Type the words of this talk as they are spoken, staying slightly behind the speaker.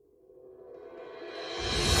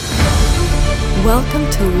Welcome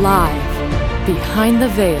to Live, Behind the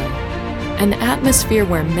Veil, an atmosphere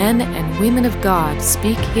where men and women of God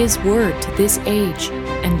speak His word to this age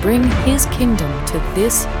and bring His kingdom to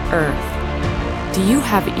this earth. Do you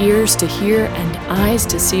have ears to hear and eyes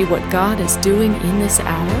to see what God is doing in this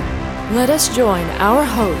hour? Let us join our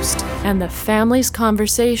host and the family's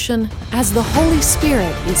conversation as the Holy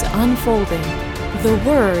Spirit is unfolding the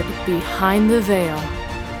Word behind the veil.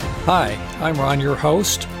 Hi, I'm Ron, your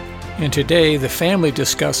host, and today the family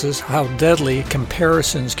discusses how deadly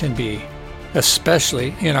comparisons can be,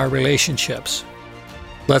 especially in our relationships.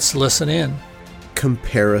 Let's listen in.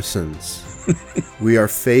 Comparisons. We are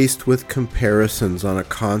faced with comparisons on a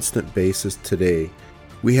constant basis today.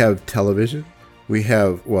 We have television. We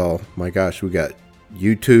have, we got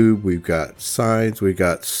YouTube. We've got signs. We've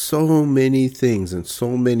got so many things and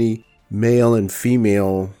so many male and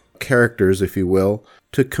female characters, if you will,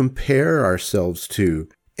 to compare ourselves to.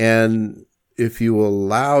 And if you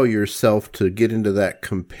allow yourself to get into that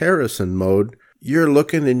comparison mode, you're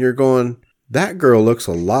looking and you're going, that girl looks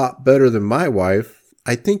a lot better than my wife.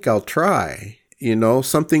 I think I'll try. You know,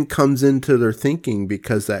 something comes into their thinking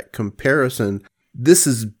because that comparison, this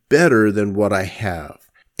is better than what I have.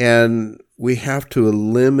 And we have to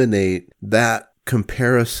eliminate that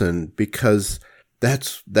comparison because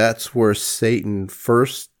that's where Satan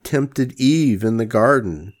first tempted Eve in the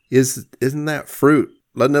garden. Isn't that fruit?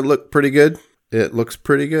 Doesn't it look pretty good? It looks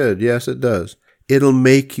pretty good. Yes, it does. It'll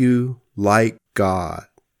make you like God.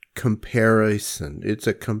 Comparison. It's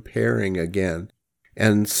a comparing again.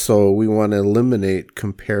 And so we want to eliminate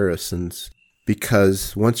comparisons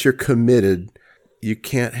because once you're committed, you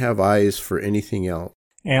can't have eyes for anything else.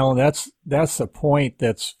 Alan, that's a point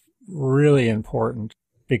that's really important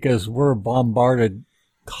because we're bombarded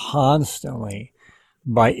constantly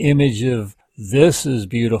by image of this is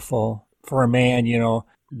beautiful. For a man, you know,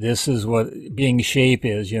 this is what being shape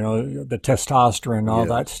is, you know, the testosterone, all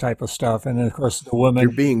that type of stuff. And then, of course, the woman.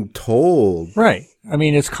 You're being told. Right. I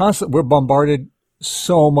mean, it's constant. We're bombarded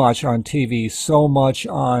so much on TV, so much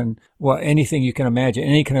on, anything you can imagine,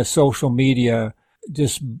 any kind of social media,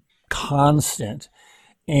 just constant.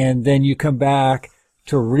 And then you come back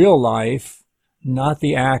to real life, not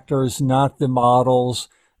the actors, not the models,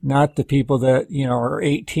 not the people that, you know, are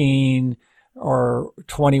 18 or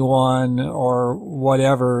 21 or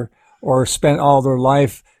whatever, or spent all their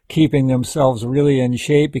life keeping themselves really in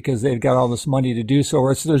shape because they've got all this money to do so,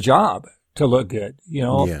 or it's their job to look good, you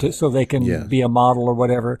know, so they can be a model or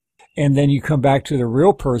whatever. And then you come back to the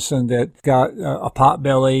real person that got a pot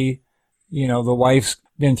belly, you know, the wife's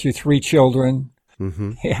been through 3 children,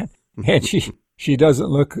 and she doesn't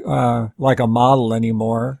look like a model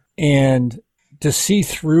anymore. And to see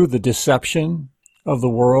through the deception of the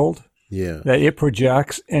world, that it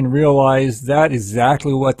projects and realize that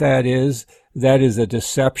exactly what that is. That is a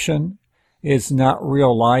deception. It's not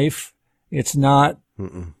real life. It's not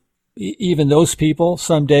even those people.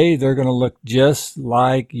 Someday they're going to look just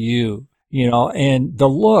like you, you know, and the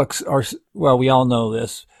looks are, we all know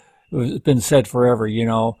this. It's been said forever, you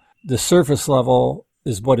know, the surface level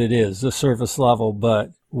is what it is, the surface level,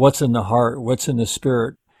 but what's in the heart, what's in the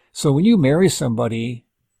spirit. So when you marry somebody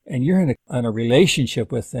and you're in a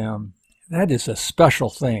relationship with them, that is a special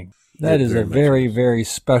thing. That is a very, very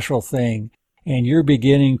special thing. And you're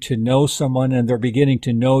beginning to know someone and they're beginning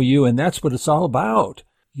to know you. And that's what it's all about.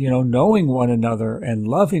 You know, knowing one another and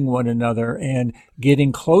loving one another and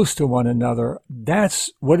getting close to one another. That's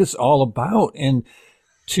what it's all about. And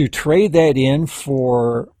to trade that in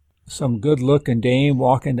for some good looking dame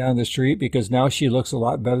walking down the street because now she looks a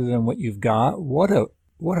lot better than what you've got. What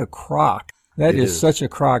a crock. That is such a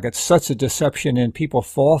crock. It's such a deception, and people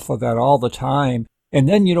fall for that all the time. And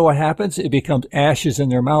then you know what happens? It becomes ashes in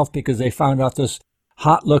their mouth because they found out this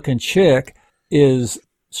hot-looking chick is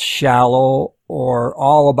shallow or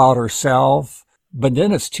all about herself. But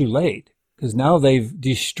then it's too late because now they've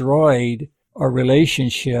destroyed a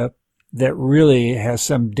relationship that really has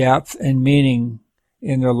some depth and meaning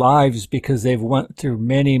in their lives because they've went through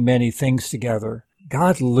many, many things together.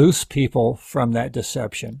 God loose people from that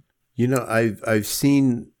deception. You know, I've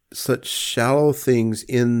seen such shallow things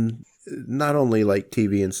in not only like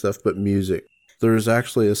TV and stuff, but music. There's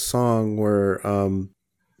actually a song where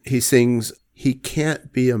he sings, he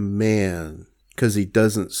can't be a man because he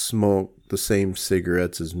doesn't smoke the same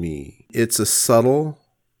cigarettes as me. It's a subtle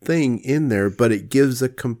thing in there, but it gives a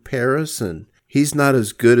comparison. He's not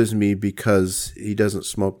as good as me because he doesn't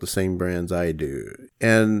smoke the same brands I do.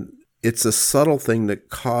 And it's a subtle thing that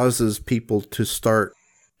causes people to start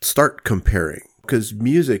comparing because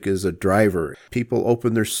music is a driver. People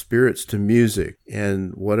open their spirits to music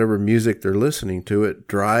and whatever music they're listening to, it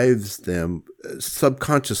drives them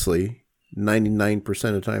subconsciously. 99%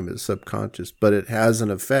 of the time it's subconscious, but it has an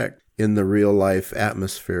effect in the real life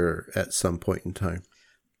atmosphere at some point in time.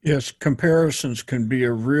 Yes, comparisons can be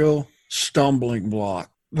a real stumbling block.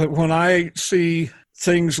 But when I see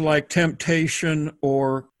things like temptation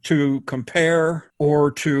or to compare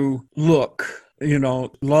or to look,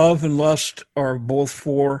 love and lust are both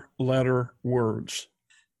 4-letter words,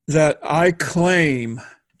 that I claim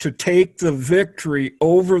to take the victory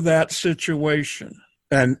over that situation.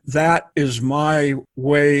 And that is my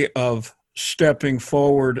way of stepping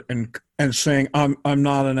forward and saying, I'm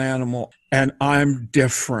not an animal and I'm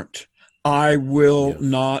different. I will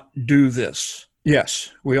not do this.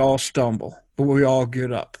 Yes, we all stumble, but we all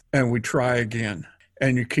get up and we try again.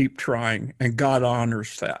 And you keep trying, and God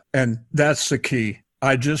honors that. And that's the key.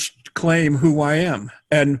 I just claim who I am.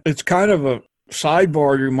 And it's kind of a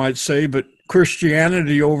sidebar, you might say, but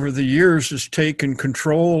Christianity over the years has taken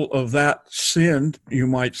control of that sin, you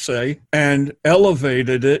might say, and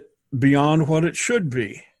elevated it beyond what it should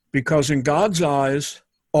be. Because in God's eyes,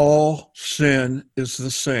 all sin is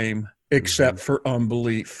the same except for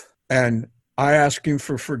unbelief. And I ask him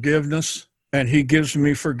for forgiveness, and he gives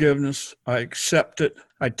me forgiveness. I accept it.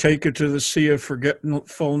 I take it to the sea of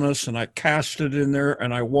forgetfulness, and I cast it in there,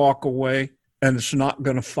 and I walk away, and it's not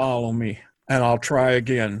going to follow me. And I'll try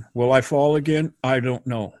again. Will I fall again? I don't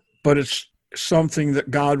know. But it's something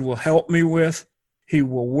that God will help me with. He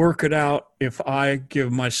will work it out if I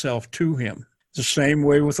give myself to him. It's the same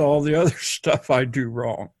way with all the other stuff I do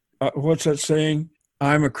wrong. What's that saying?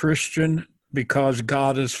 I'm a Christian because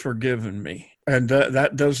God has forgiven me. And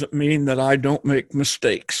that doesn't mean that I don't make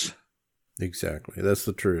mistakes. Exactly. That's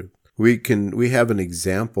the truth. We have an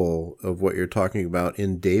example of what you're talking about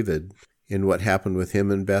in David, in what happened with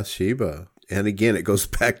him and Bathsheba. And again, it goes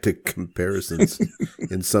back to comparisons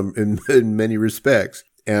in many respects.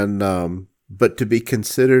 And but to be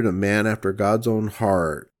considered a man after God's own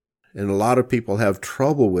heart, and a lot of people have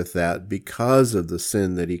trouble with that because of the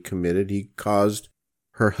sin that he committed. He caused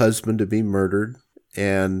her husband to be murdered,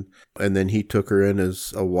 and then he took her in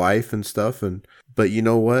as a wife and stuff. But you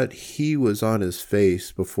know what? He was on his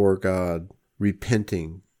face before God,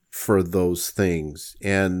 repenting for those things,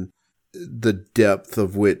 and the depth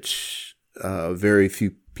of which very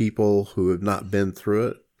few people who have not been through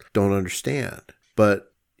it don't understand.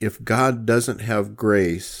 But if God doesn't have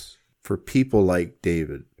grace for people like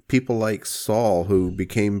David, people like Saul who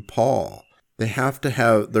became Paul, there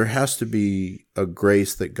has to be a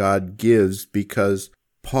grace that God gives, because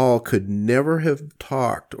Paul could never have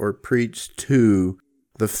talked or preached to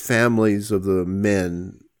the families of the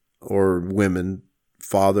men or women,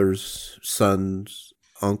 fathers, sons,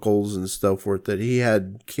 uncles, and so forth that he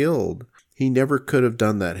had killed. He never could have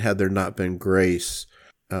done that had there not been grace.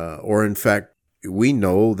 Or in fact, we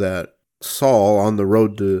know that Saul on the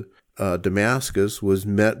road to Damascus was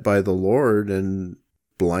met by the Lord and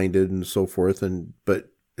blinded and so forth, but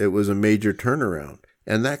it was a major turnaround.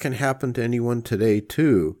 And that can happen to anyone today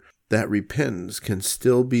too. That repentance can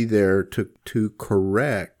still be there to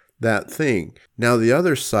correct that thing. Now, the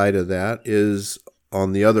other side of that is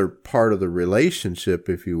on the other part of the relationship,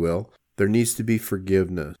 if you will. There needs to be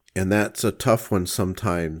forgiveness. And that's a tough one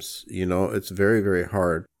sometimes. It's very, very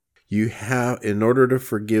hard. In order to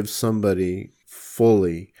forgive somebody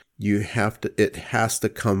fully, it has to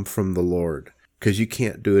come from the Lord, because you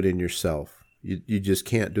can't do it in yourself. You just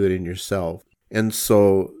can't do it in yourself. And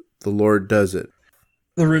so the Lord does it.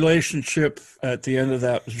 The relationship at the end of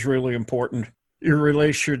that is really important. Your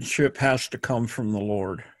relationship has to come from the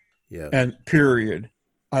Lord. Yeah. And period.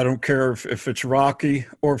 I don't care if it's rocky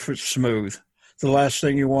or if it's smooth. The last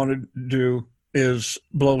thing you want to do is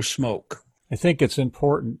blow smoke. I think it's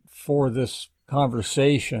important for this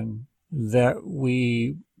conversation that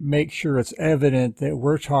we make sure it's evident that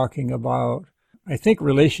we're talking about, I think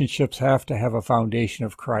relationships have to have a foundation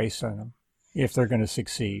of Christ in them if they're going to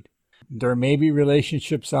succeed. There may be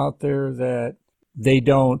relationships out there that they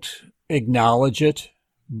don't acknowledge it,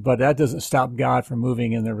 but that doesn't stop God from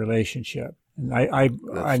moving in the relationship. And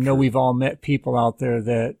I know we've all met people out there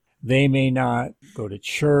that they may not go to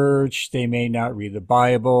church, they may not read the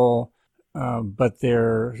Bible, but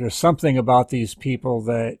there's something about these people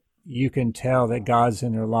that you can tell that God's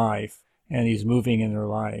in their life and he's moving in their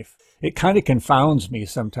life. It kind of confounds me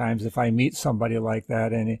sometimes if I meet somebody like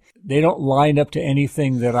that and they don't line up to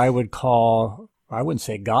anything that I would call, I wouldn't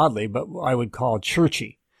say godly, but I would call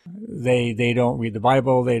churchy. They don't read the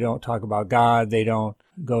Bible, they don't talk about God, they don't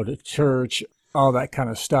go to church, all that kind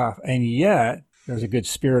of stuff. And yet there's a good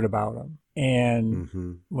spirit about them.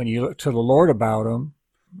 And when you look to the Lord about them,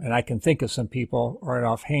 and I can think of some people right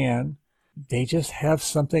offhand, they just have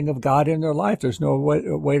something of God in their life. There's no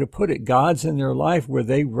way to put it. God's in their life where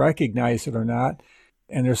they recognize it or not.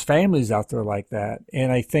 And there's families out there like that.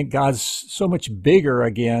 And I think God's so much bigger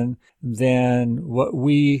again than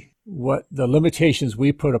what the limitations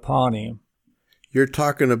we put upon him. You're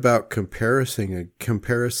talking about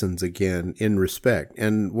comparisons again in respect.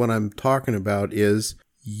 And what I'm talking about is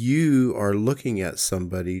you are looking at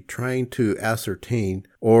somebody trying to ascertain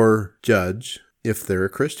or judge if they're a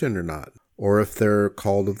Christian or not, or if they're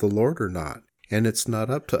called of the Lord or not. And it's not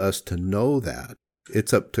up to us to know that.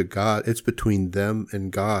 It's up to God. It's between them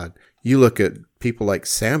and God. You look at people like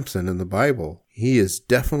Samson in the Bible. He is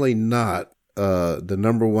definitely not the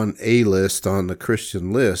number one A-list on the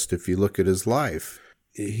Christian list if you look at his life.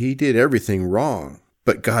 He did everything wrong,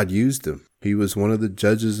 but God used him. He was one of the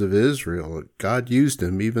judges of Israel. God used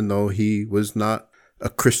him even though he was not a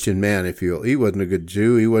Christian man, if you will. He wasn't a good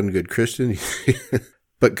Jew. He wasn't a good Christian.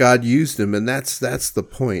 But God used him, and that's the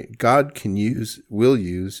point. God will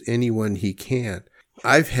use anyone he can.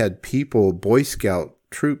 I've had people, Boy Scout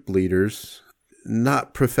troop leaders,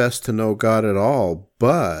 not profess to know God at all,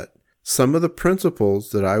 but some of the principles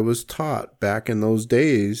that I was taught back in those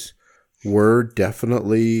days were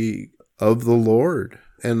definitely of the Lord.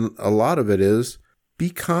 And a lot of it is, be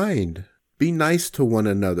kind, be nice to one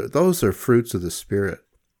another. Those are fruits of the Spirit.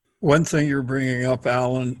 One thing you're bringing up,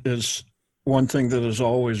 Alan, is one thing that has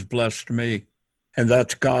always blessed me, and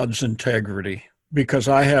that's God's integrity. Because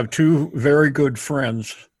I have two very good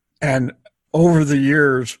friends, and over the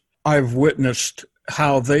years, I've witnessed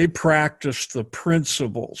how they practice the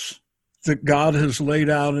principles that God has laid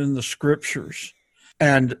out in the scriptures,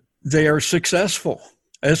 and they are successful.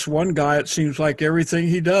 This one guy, it seems like everything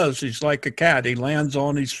he does, he's like a cat. He lands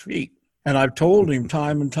on his feet. And I've told him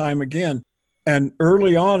time and time again. And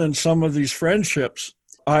early on in some of these friendships,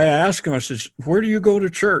 I asked him, I said, where do you go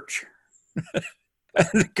to church?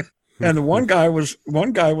 And the one guy was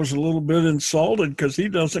a little bit insulted because he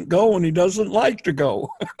doesn't go and he doesn't like to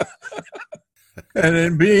go. And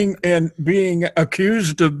then being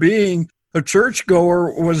accused of being a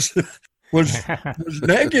churchgoer was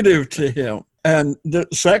negative to him. And the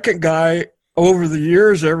second guy, over the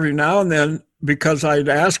years, every now and then, because I'd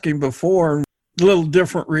asked him before, a little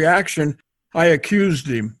different reaction, I accused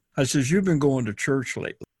him. I says, you've been going to church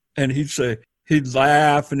lately. And he'd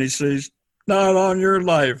laugh and he'd say, not on your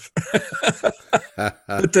life.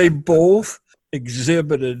 But they both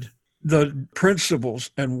exhibited the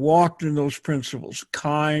principles and walked in those principles.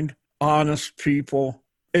 Kind, honest people,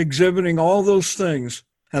 exhibiting all those things.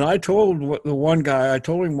 And I told him one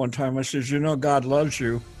time, I says, God loves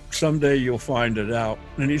you. Someday you'll find it out.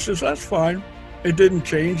 And he says, that's fine. It didn't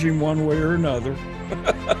change him one way or another.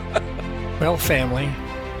 Well, family,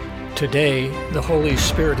 today the Holy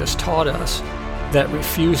Spirit has taught us that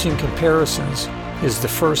refusing comparisons is the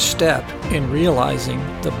first step in realizing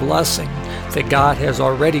the blessing that God has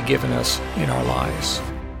already given us in our lives.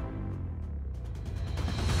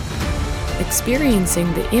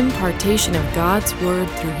 Experiencing the impartation of God's Word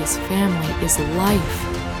through His family is life.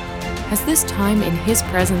 Has this time in His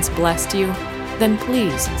presence blessed you? Then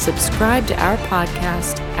please subscribe to our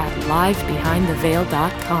podcast at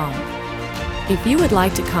livebehindtheveil.com. If you would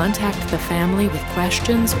like to contact the family with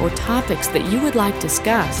questions or topics that you would like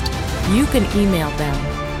discussed, you can email them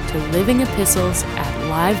to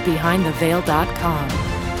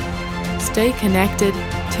livingepistles@livebehindtheveil.com. Stay connected,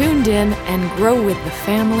 tuned in, and grow with the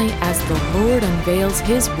family as the Lord unveils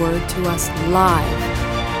His Word to us live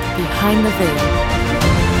behind the veil.